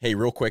Hey,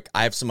 real quick,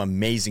 I have some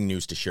amazing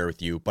news to share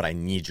with you, but I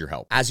need your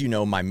help. As you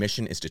know, my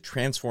mission is to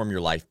transform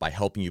your life by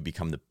helping you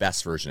become the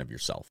best version of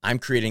yourself. I'm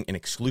creating an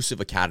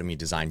exclusive academy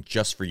designed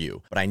just for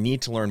you, but I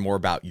need to learn more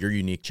about your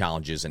unique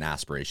challenges and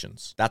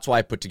aspirations. That's why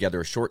I put together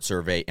a short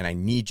survey, and I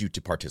need you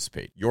to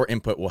participate. Your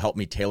input will help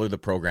me tailor the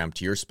program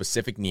to your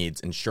specific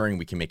needs, ensuring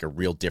we can make a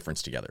real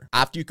difference together.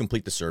 After you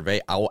complete the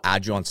survey, I will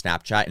add you on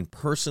Snapchat and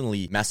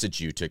personally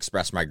message you to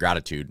express my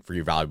gratitude for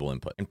your valuable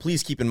input. And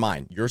please keep in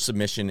mind, your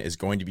submission is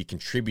going to be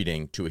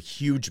contributing to a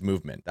huge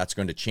movement that's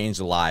going to change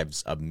the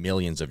lives of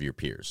millions of your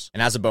peers.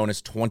 And as a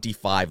bonus,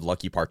 25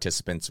 lucky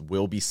participants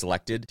will be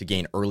selected to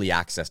gain early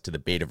access to the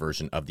beta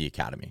version of the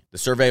Academy. The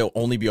survey will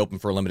only be open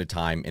for a limited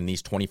time, and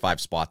these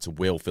 25 spots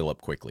will fill up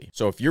quickly.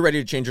 So if you're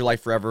ready to change your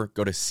life forever,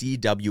 go to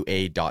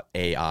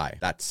CWA.ai.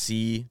 That's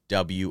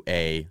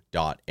CWA.ai.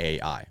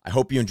 I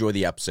hope you enjoy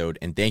the episode,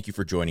 and thank you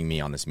for joining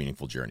me on this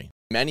meaningful journey.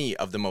 Many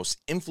of the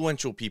most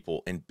influential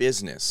people in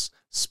business,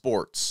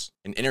 sports,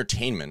 and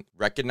entertainment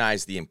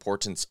recognize the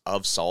importance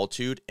of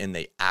solitude, and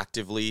they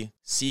actively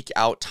seek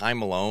out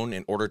time alone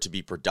in order to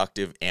be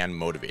productive and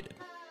motivated.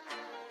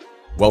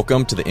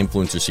 Welcome to the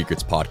Influencer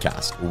Secrets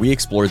Podcast, where we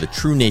explore the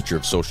true nature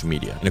of social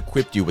media and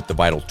equip you with the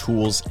vital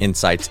tools,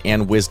 insights,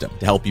 and wisdom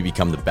to help you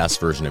become the best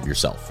version of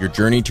yourself. Your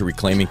journey to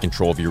reclaiming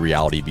control of your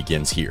reality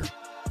begins here.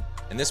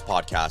 In this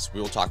podcast, we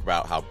will talk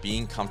about how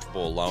being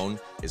comfortable alone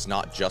is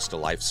not just a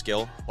life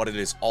skill, but it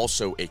is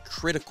also a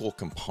critical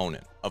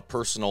component of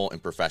personal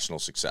and professional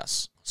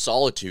success.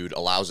 Solitude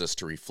allows us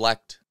to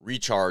reflect,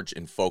 recharge,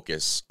 and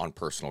focus on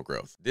personal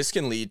growth. This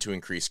can lead to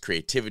increased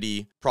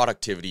creativity,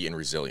 productivity, and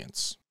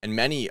resilience. And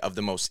many of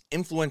the most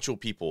influential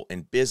people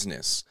in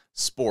business,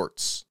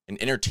 sports, and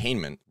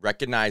entertainment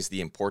recognize the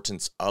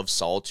importance of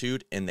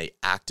solitude, and they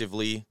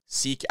actively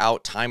seek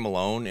out time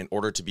alone in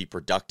order to be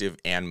productive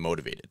and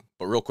motivated.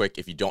 But real quick,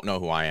 if you don't know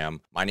who I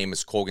am, my name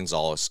is Cole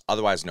Gonzalez,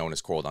 otherwise known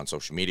as Cole on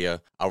social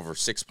media. I have over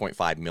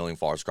 6.5 million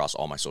followers across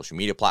all my social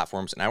media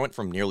platforms, and I went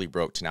from nearly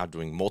broke to now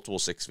doing multiple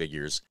six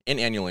figures in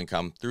annual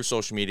income through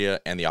social media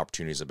and the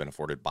opportunities I've been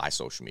afforded by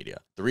social media.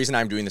 The reason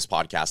I'm doing this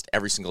podcast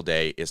every single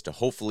day is to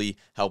hopefully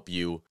help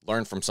you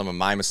learn from some of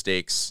my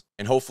mistakes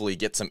and hopefully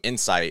get some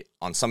insight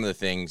on some of the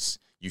things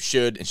you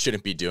should and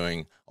shouldn't be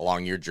doing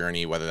along your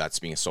journey, whether that's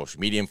being a social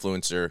media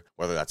influencer,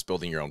 whether that's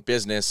building your own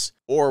business,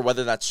 or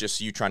whether that's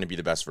just you trying to be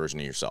the best version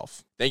of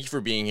yourself. Thank you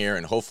for being here,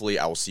 and hopefully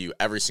I will see you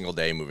every single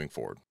day moving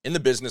forward. In the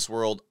business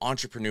world,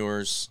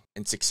 entrepreneurs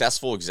and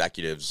successful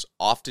executives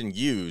often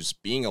use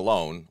being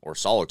alone or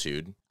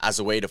solitude as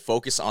a way to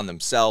focus on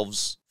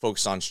themselves,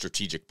 focus on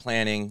strategic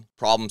planning,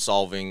 problem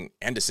solving,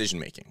 and decision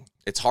making.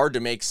 It's hard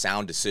to make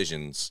sound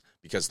decisions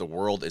because the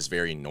world is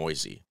very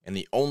noisy. And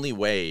the only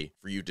way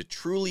for you to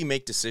truly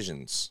make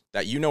decisions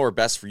that you know are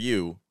best for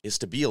you is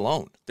to be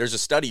alone. There's a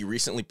study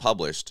recently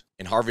published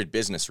in Harvard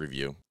Business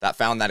Review that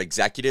found that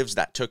executives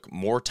that took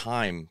more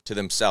time to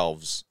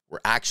themselves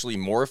were actually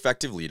more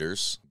effective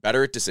leaders,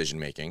 better at decision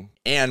making,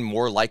 and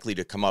more likely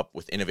to come up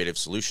with innovative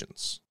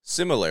solutions.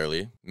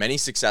 Similarly, many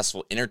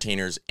successful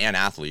entertainers and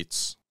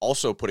athletes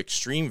also put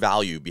extreme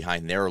value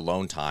behind their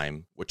alone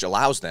time, which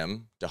allows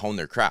them to hone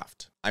their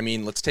craft. I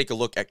mean, let's take a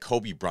look at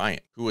Kobe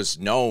Bryant, who was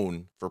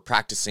known for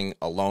practicing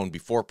alone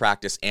before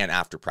practice and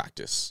after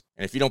practice.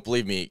 And if you don't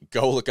believe me,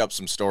 go look up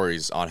some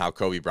stories on how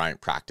Kobe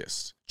Bryant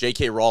practiced.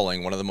 J.K.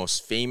 Rowling, one of the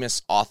most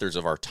famous authors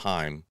of our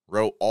time,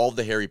 wrote all of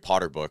the Harry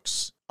Potter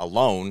books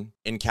alone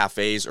in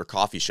cafes or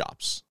coffee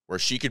shops, where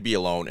she could be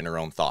alone in her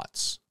own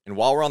thoughts. And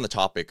while we're on the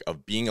topic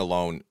of being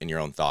alone in your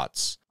own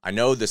thoughts, I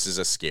know this is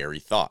a scary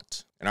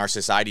thought. In our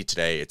society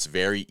today, it's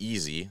very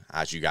easy,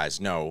 as you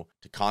guys know,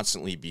 to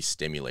constantly be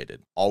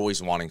stimulated,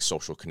 always wanting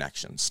social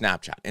connection,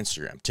 Snapchat,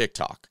 Instagram,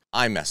 TikTok,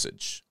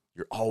 iMessage.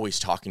 You're always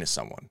talking to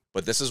someone.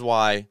 But this is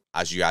why,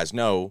 as you guys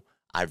know,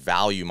 I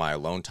value my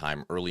alone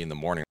time early in the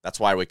morning. That's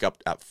why I wake up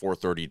at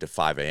 4:30 to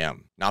 5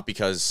 a.m. Not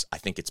because I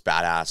think it's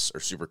badass or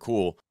super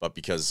cool, but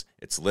because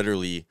it's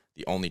literally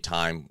the only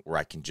time where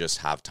I can just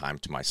have time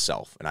to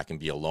myself and I can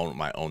be alone with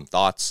my own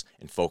thoughts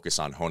and focus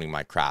on honing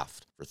my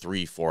craft for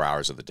 3-4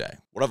 hours of the day.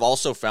 What I've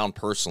also found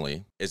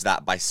personally is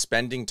that by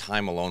spending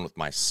time alone with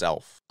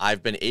myself,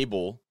 I've been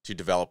able to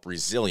develop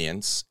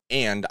resilience,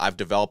 and I've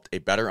developed a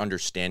better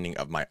understanding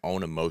of my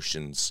own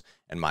emotions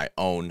and my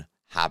own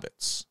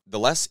habits. The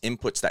less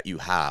inputs that you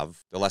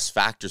have, the less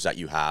factors that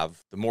you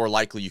have, the more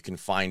likely you can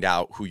find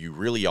out who you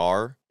really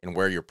are and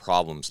where your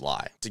problems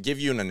lie. To give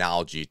you an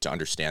analogy to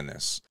understand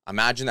this,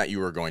 imagine that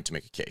you are going to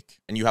make a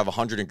cake and you have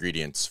 100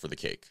 ingredients for the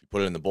cake. You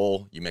put it in the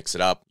bowl, you mix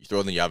it up, you throw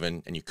it in the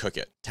oven, and you cook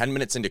it. 10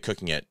 minutes into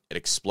cooking it, it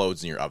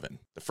explodes in your oven.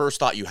 The first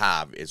thought you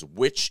have is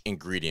which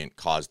ingredient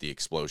caused the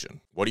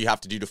explosion. What do you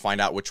have to do to find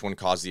out which one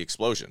caused the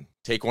explosion?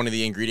 Take one of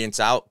the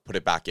ingredients out, put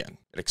it back in.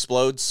 It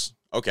explodes.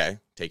 Okay,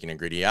 take an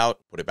ingredient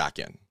out, put it back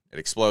in. it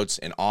explodes,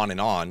 and on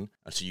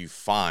until you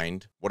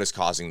find what is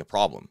causing the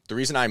problem. The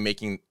reason I'm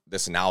making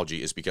this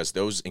analogy is because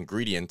those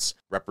ingredients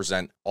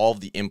represent all of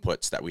the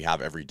inputs that we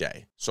have every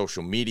day.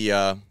 Social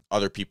media,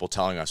 other people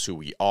telling us who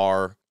we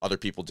are, other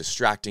people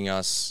distracting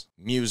us,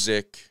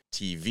 music,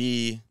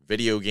 TV,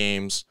 video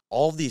games.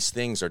 All of these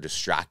things are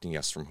distracting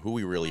us from who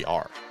we really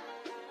are.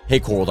 Hey,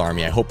 Cold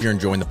Army, I hope you're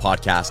enjoying the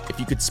podcast. If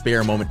you could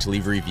spare a moment to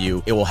leave a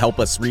review, it will help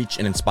us reach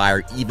and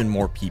inspire even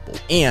more people.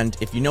 And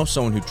if you know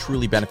someone who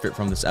truly benefit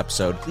from this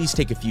episode, please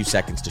take a few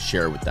seconds to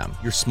share it with them.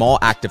 Your small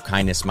act of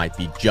kindness might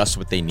be just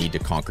what they need to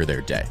conquer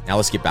their day. Now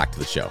let's get back to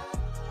the show.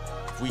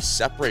 If we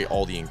separate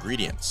all the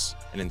ingredients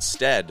and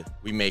instead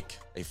we make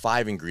a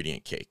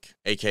 5-ingredient cake,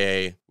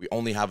 aka we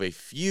only have a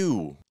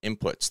few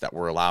inputs that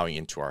we're allowing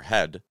into our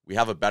head, we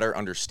have a better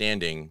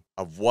understanding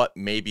of what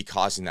may be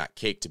causing that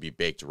cake to be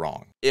baked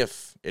wrong,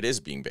 if it is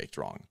being baked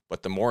wrong.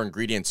 But the more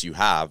ingredients you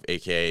have,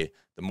 aka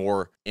the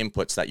more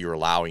inputs that you're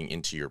allowing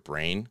into your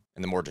brain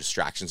and the more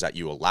distractions that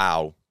you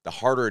allow, the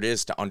harder it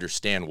is to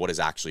understand what is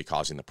actually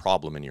causing the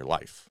problem in your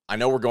life. I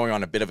know we're going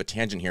on a bit of a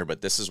tangent here,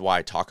 but this is why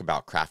I talk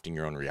about crafting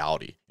your own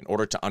reality. In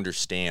order to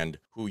understand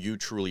who you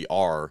truly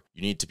are,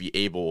 you need to be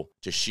able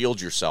to shield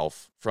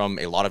yourself from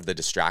a lot of the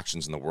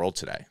distractions in the world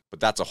today.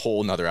 But that's a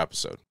whole nother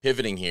episode.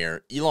 Pivoting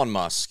here, Elon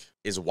Musk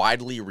is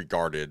widely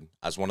regarded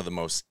as one of the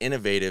most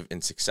innovative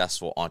and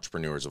successful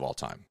entrepreneurs of all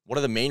time. One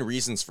of the main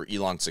reasons for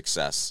Elon's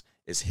success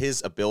is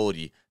his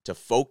ability to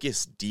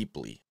focus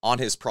deeply on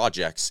his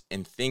projects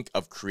and think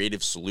of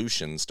creative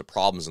solutions to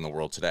problems in the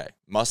world today.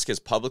 Musk has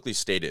publicly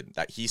stated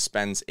that he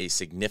spends a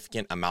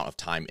significant amount of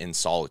time in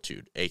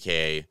solitude,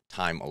 aka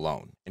time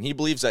alone. And he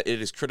believes that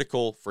it is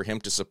critical for him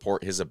to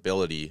support his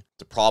ability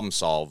to problem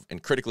solve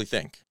and critically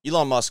think.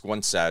 Elon Musk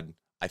once said,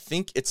 "I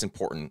think it's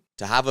important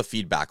to have a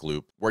feedback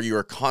loop where you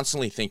are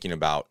constantly thinking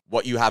about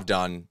what you have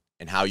done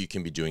and how you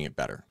can be doing it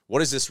better." What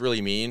does this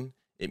really mean?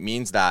 It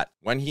means that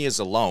when he is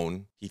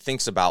alone, he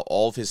thinks about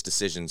all of his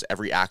decisions,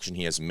 every action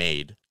he has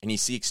made, and he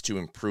seeks to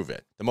improve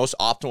it. The most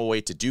optimal way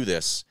to do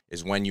this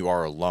is when you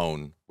are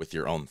alone with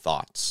your own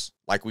thoughts.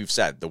 Like we've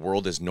said, the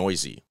world is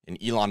noisy,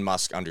 and Elon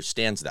Musk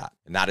understands that,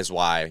 and that is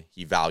why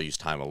he values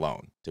time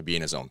alone, to be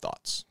in his own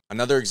thoughts.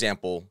 Another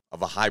example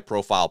of a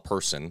high-profile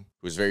person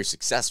who is very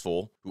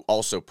successful, who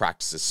also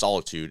practices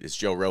solitude, is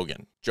Joe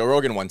Rogan. Joe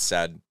Rogan once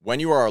said, "When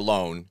you are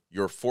alone,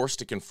 you're forced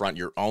to confront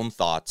your own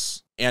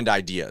thoughts and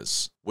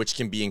ideas, which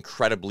can be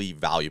incredibly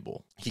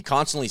valuable." He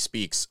constantly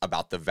speaks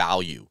about the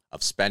value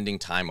of spending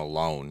time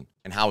alone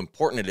and how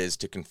important it is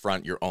to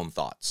confront your own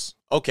thoughts.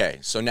 Okay,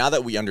 so now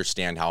that we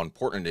understand how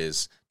important it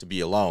is to be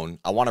alone,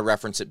 I want to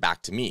reference it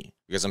back to me,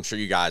 because I'm sure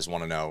you guys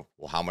want to know,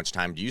 well, how much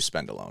time do you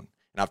spend alone?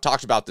 And I've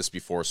talked about this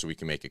before, so we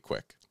can make it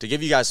quick. To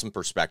give you guys some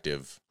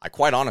perspective, I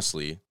quite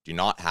honestly do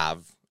not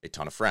have a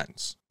ton of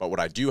friends, but what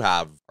I do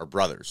have are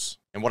brothers.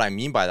 And what I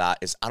mean by that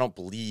is I don't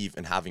believe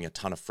in having a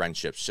ton of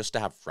friendships just to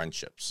have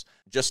friendships,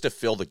 just to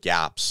fill the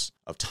gaps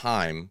of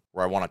time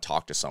where I want to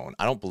talk to someone.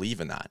 I don't believe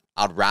in that.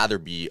 I'd rather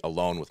be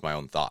alone with my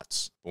own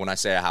thoughts. But when I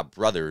say I have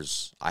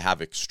brothers, I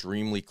have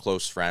extremely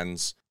close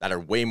friends that are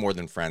way more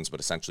than friends,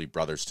 but essentially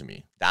brothers to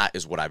me. That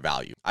is what I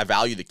value. I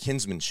value the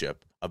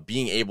kinsmanship of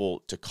being able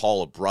to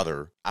call a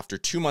brother after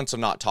 2 months of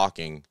not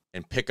talking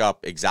and pick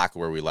up exactly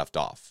where we left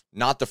off.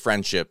 Not the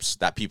friendships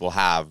that people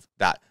have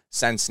that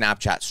send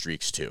Snapchat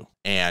streaks to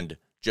and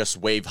just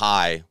wave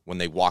hi when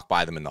they walk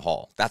by them in the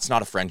hall. That's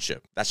not a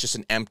friendship. That's just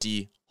an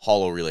empty,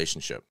 hollow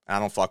relationship. And I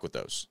don't fuck with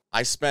those.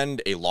 I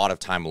spend a lot of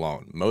time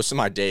alone. Most of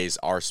my days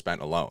are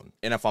spent alone.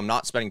 And if I'm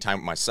not spending time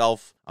with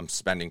myself, I'm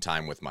spending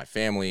time with my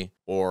family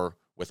or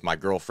with my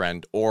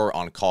girlfriend or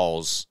on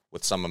calls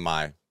with some of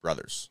my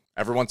brothers.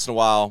 Every once in a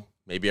while,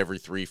 maybe every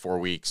 3-4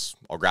 weeks,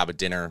 I'll grab a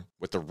dinner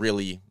with a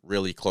really,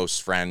 really close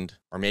friend.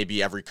 Or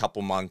maybe every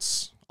couple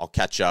months, I'll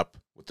catch up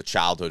with a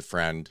childhood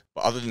friend.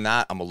 But other than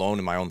that, I'm alone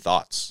in my own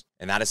thoughts.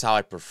 And that is how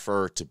I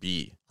prefer to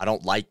be. I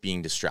don't like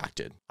being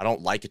distracted. I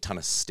don't like a ton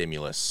of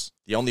stimulus.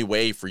 The only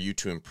way for you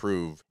to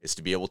improve is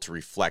to be able to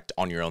reflect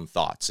on your own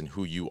thoughts and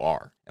who you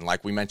are. And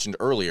like we mentioned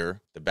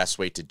earlier, the best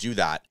way to do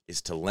that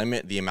is to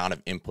limit the amount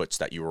of inputs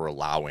that you are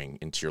allowing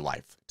into your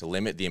life, to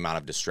limit the amount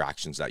of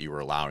distractions that you are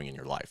allowing in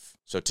your life.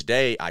 So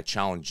today, I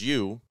challenge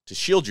you to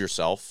shield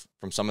yourself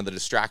from some of the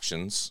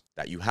distractions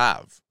that you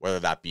have, whether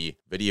that be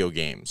video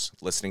games,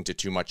 listening to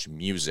too much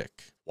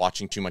music,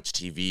 watching too much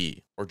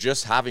TV, or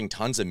just having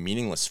tons of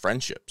meaningless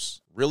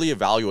friendships. Really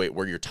evaluate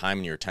where your time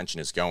and your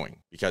attention is going,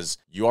 because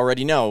you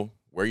already know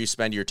where you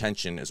spend your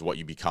attention is what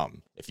you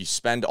become. If you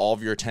spend all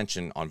of your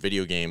attention on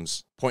video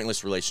games,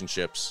 pointless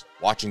relationships,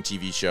 watching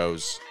TV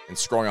shows, and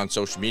scrolling on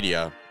social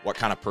media, what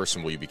kind of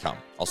person will you become?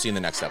 I'll see you in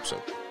the next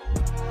episode.